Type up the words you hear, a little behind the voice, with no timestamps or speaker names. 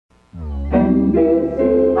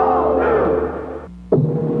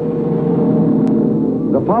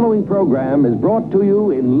following program is brought to you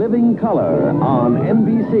in living color on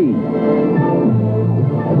NBC.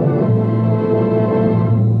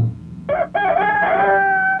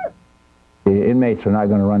 The inmates are not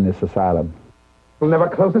going to run this asylum. We'll never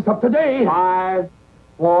close this up today. 5,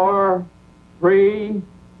 4, 3,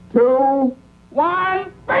 2,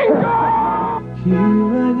 1, bingo! Here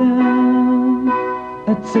I am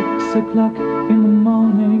at 6 o'clock in the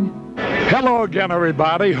morning. Hello again,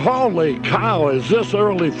 everybody. Holy cow, is this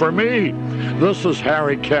early for me? This is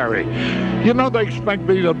Harry Carey. You know, they expect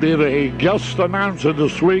me to be the guest announcer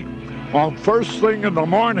this week on first thing in the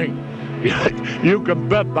morning. You can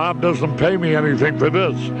bet Bob doesn't pay me anything for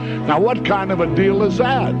this. Now, what kind of a deal is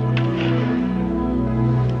that?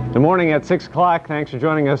 Good morning at 6 o'clock. Thanks for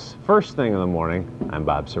joining us first thing in the morning. I'm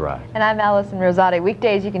Bob Sirott. And I'm Allison Rosati.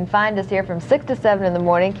 Weekdays you can find us here from 6 to 7 in the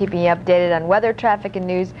morning, keeping you updated on weather, traffic, and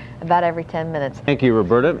news about every 10 minutes. Thank you,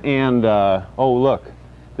 Roberta. And, oh, look,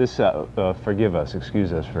 this, forgive us,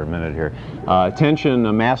 excuse us for a minute here.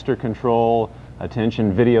 Attention master control,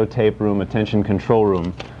 attention videotape room, attention control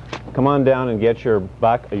room. Come on down and get your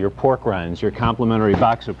pork rinds, your complimentary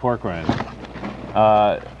box of pork rinds.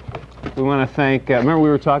 We want to thank, remember we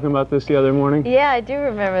were talking about this the other morning? Yeah, I do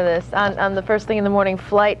remember this. On the first thing in the morning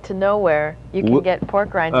flight to nowhere, you can get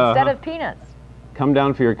pork rinds instead of peanuts. Come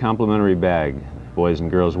down for your complimentary bag, boys and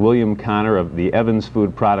girls. William Connor of the Evans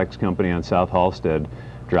Food Products Company on South Halstead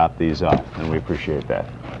dropped these off, and we appreciate that.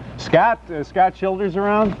 Scott Childers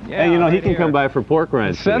around? Yeah, hey, you know, he right can here. come by for pork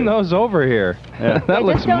rinds. Send those over here. Yeah. That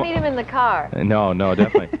looks just don't eat them in the car. No,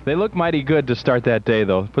 definitely. They look mighty good to start that day,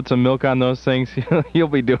 though. Put some milk on those things, you'll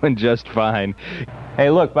be doing just fine.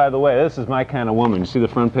 Hey, look, by the way, this is my kind of woman. You see the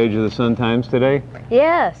front page of the Sun-Times today?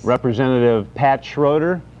 Yes. Representative Pat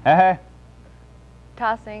Schroeder.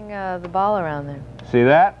 Tossing the ball around there. See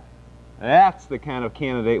that? That's the kind of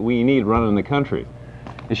candidate we need running the country.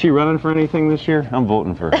 Is she running for anything this year? I'm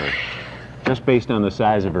voting for her. Just based on the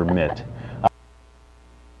size of her mitt.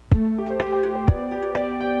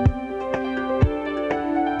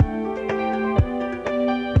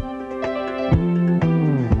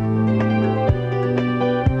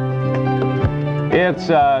 It's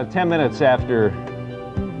 10 minutes after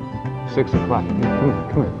 6 o'clock.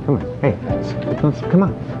 Come on. Hey, come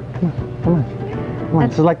on.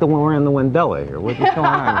 This is like the one we're in the Wendella here. What's going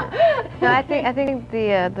on here? No, I think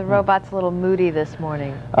the robot's a little moody this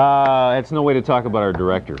morning. It's no way to talk about our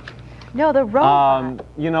director. No, the robot.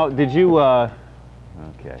 You know, did you,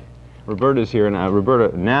 okay. Roberta's here, and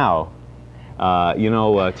Roberta, now, you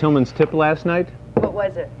know, Tillman's tip last night? What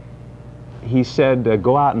was it? He said,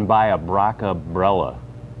 go out and buy a BrackaBella.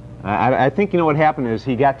 I think, you know, what happened is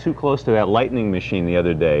he got too close to that lightning machine the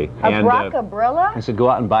other day. A BrackaBella? I said, go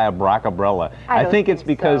out and buy a BrackaBella. I think it's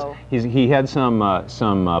because so. he had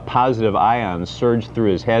some positive ions surge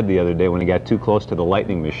through his head the other day when he got too close to the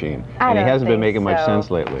lightning machine. And he hasn't been making much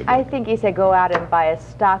sense lately. I think he said go out and buy a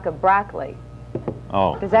stock of broccoli.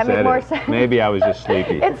 Oh, does that make more sense? Maybe I was just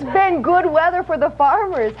sleepy. It's been good weather for the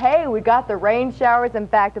farmers. Hey, we got the rain showers. In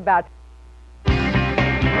fact, about...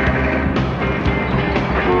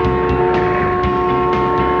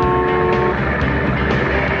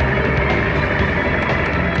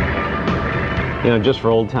 You know, just for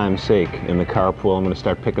old time's sake, in the carpool, I'm going to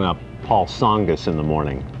start picking up Paul Songus in the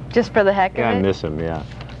morning. Just for the heck of it? Yeah, I miss him, yeah.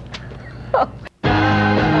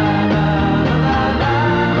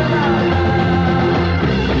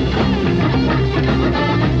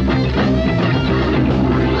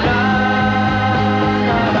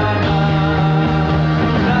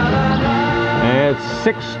 It's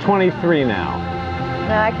 6:23 now.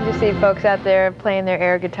 Now I can just see folks out there playing their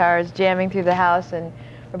air guitars, jamming through the house, and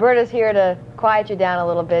Roberta's here to quiet you down a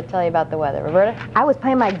little bit, tell you about the weather. Roberta? I was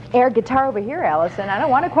playing my air guitar over here, Allison. I don't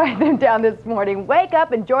want to quiet them down this morning. Wake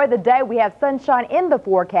up, enjoy the day. We have sunshine in the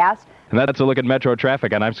forecast. And that's a look at Metro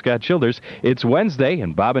traffic, and I'm Scott Childers. It's Wednesday,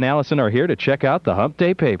 and Bob and Allison are here to check out the Hump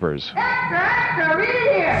Day papers. So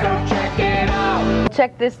check it out.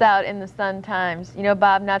 Check this out in the Sun-Times. You know,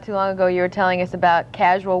 Bob, not too long ago you were telling us about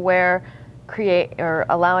casual wear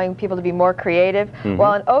allowing people to be more creative. Mm-hmm.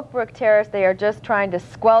 Well, in Oak Brook Terrace, they are just trying to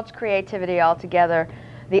squelch creativity altogether.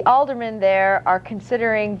 The aldermen there are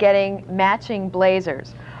considering getting matching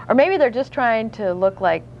blazers. Or maybe they're just trying to look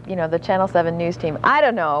like, you know, the Channel 7 news team. I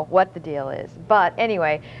don't know what the deal is. But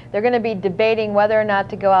anyway, they're going to be debating whether or not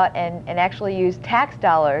to go out and actually use tax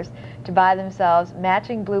dollars to buy themselves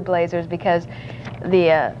matching blue blazers, because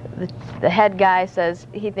the head guy says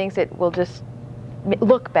he thinks it will just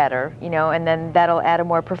look better, you know, and then that'll add a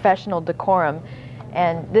more professional decorum.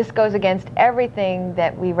 And this goes against everything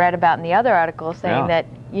that we read about in the other articles, saying that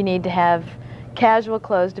you need to have casual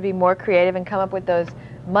clothes to be more creative and come up with those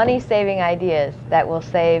money-saving ideas that will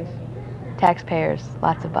save taxpayers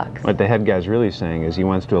lots of bucks. What the head guy's really saying is he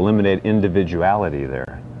wants to eliminate individuality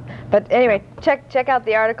there. But anyway, check out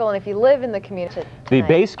the article, and if you live in the community The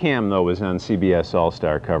base cam, though, was on CBS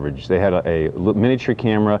All-Star coverage. They had a miniature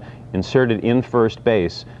camera inserted in first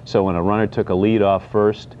base, so when a runner took a lead off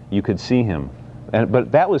first, you could see him.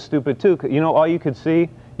 But that was stupid, too. You know, all you could see?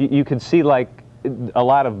 You could see, like, a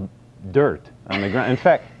lot of dirt on the ground. In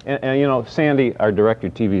fact, and you know, Sandy, our director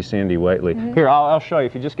of TV, Sandy Whiteley. Here, I'll show you.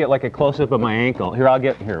 If you just get like a close-up of my ankle. Here,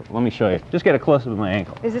 let me show you. Just get a close-up of my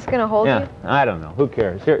ankle. Is this going to hold you? I don't know. Who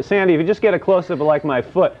cares? Here, Sandy, if you just get a close-up of like my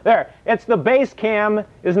foot. There, it's the base cam.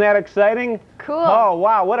 Isn't that exciting? Cool. Oh,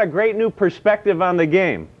 wow, what a great new perspective on the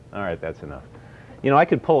game. All right, that's enough. You know, I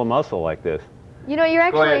could pull a muscle like this. You know, you're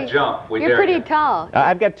actually... Go ahead, jump. You're pretty tall.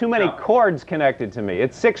 I've got too many cords connected to me.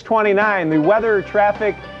 It's 6:29. The weather,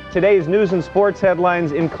 traffic, today's news and sports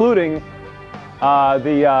headlines, including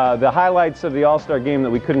the highlights of the All-Star game that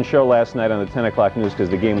we couldn't show last night on the 10 o'clock news because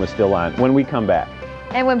the game was still on, when we come back.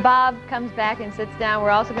 And when Bob comes back and sits down, we're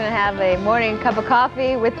also going to have a morning cup of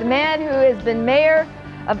coffee with the man who has been mayor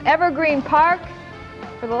of Evergreen Park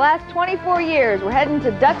for the last 24 years. We're heading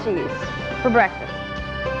to Dutchie's for breakfast.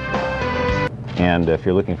 And if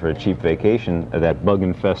you're looking for a cheap vacation, that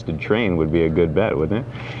bug-infested train would be a good bet, wouldn't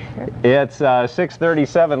it? Sure. It's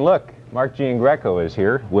 6:37. Look, Mark Giangreco is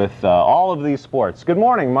here with all of these sports. Good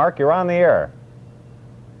morning, Mark. You're on the air.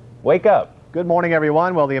 Wake up. Good morning,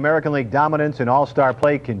 everyone. Well, the American League dominance in All-Star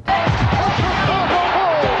play continues.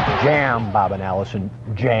 Jam, Bob and Allison.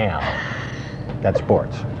 Jam. That's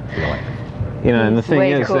sports. You know, and the thing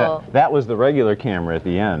way is cool. that was the regular camera at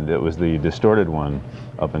the end. It was the distorted one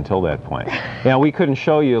up until that point. Now, we couldn't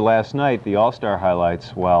show you last night the All-Star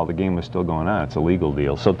highlights while the game was still going on. It's a legal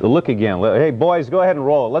deal. So look again. Hey, boys, go ahead and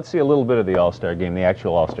roll it. Let's see a little bit of the All-Star game, the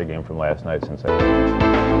actual All-Star game from last night since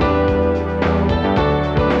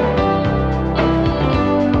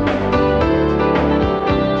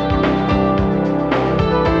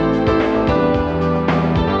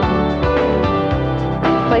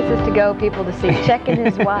Places to go, people to see. Checking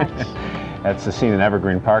his watch. That's the scene in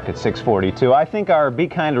Evergreen Park at 6:42. I think our Be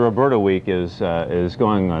Kind to Roberta week is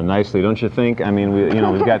going nicely, don't you think? I mean,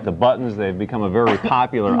 we've got the buttons. They've become a very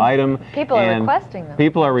popular item. People are requesting them.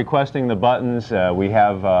 People are requesting the buttons. We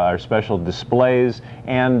have our special displays,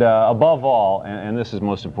 and above all, and this is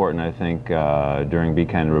most important, I think, during Be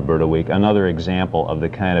Kind to Roberta week, another example of the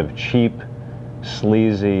kind of cheap,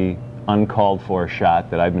 sleazy, uncalled for shot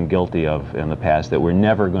that I've been guilty of in the past that we're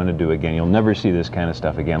never going to do again. You'll never see this kind of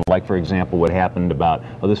stuff again. Like, for example, what happened about,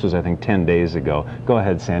 this was, I think, 10 days ago. Go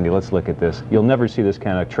ahead, Sandy, let's look at this. You'll never see this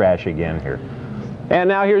kind of trash again here. And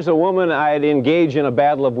now here's a woman. I'd engage in a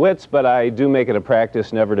battle of wits, but I do make it a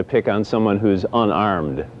practice never to pick on someone who's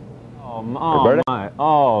unarmed. Roberta?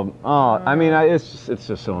 I mean, it's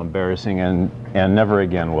just so embarrassing, and never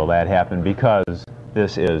again will that happen, because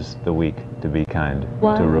this is the week to be kind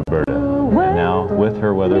to Roberta. And now, with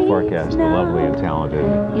her weather forecast, the lovely and talented,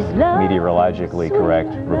 meteorologically correct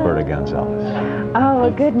Roberta Gonzalez. Oh,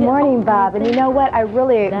 good morning, Bob. And you know what? I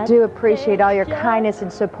really do appreciate all your kindness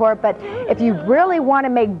and support, but if you really want to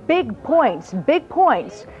make big points,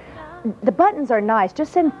 the buttons are nice.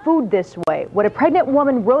 Just send food this way. What a pregnant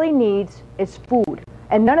woman really needs is food.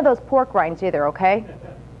 And none of those pork rinds either, okay?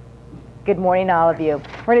 Good morning, all of you.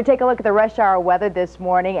 We're going to take a look at the rush hour weather this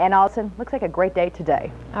morning, and Allison, looks like a great day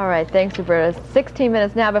today. All right, thanks, Roberta. 16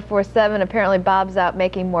 minutes now before 7. Apparently, Bob's out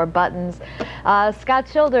making more buttons. Scott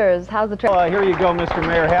Childers, how's the traffic? Here you go, Mr.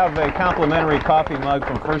 Mayor. Have a complimentary coffee mug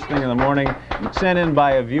from first thing in the morning, sent in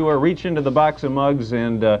by a viewer. Reach into the box of mugs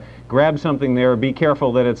and grab something there. Be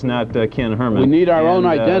careful that it's not Ken Herman. We need our own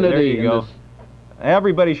identity. There you go.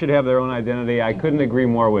 Everybody should have their own identity. I couldn't agree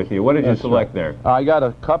more with you. What did you select there? I got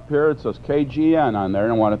a cup here. It says KGN on there,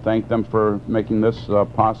 and I want to thank them for making this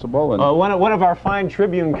possible. And one of our fine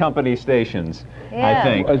Tribune Company stations, yeah. I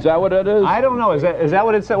think. Is that what it is? I don't know. Is that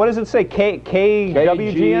what it said? What does it say? KGN?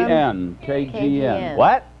 KGN.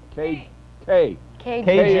 What? K KGN.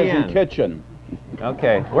 K as in kitchen.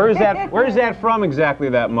 Okay. Where is that from exactly,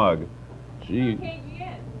 that mug? Gee.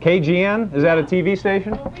 KGN? Is that a TV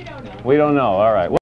station? We don't know. All right.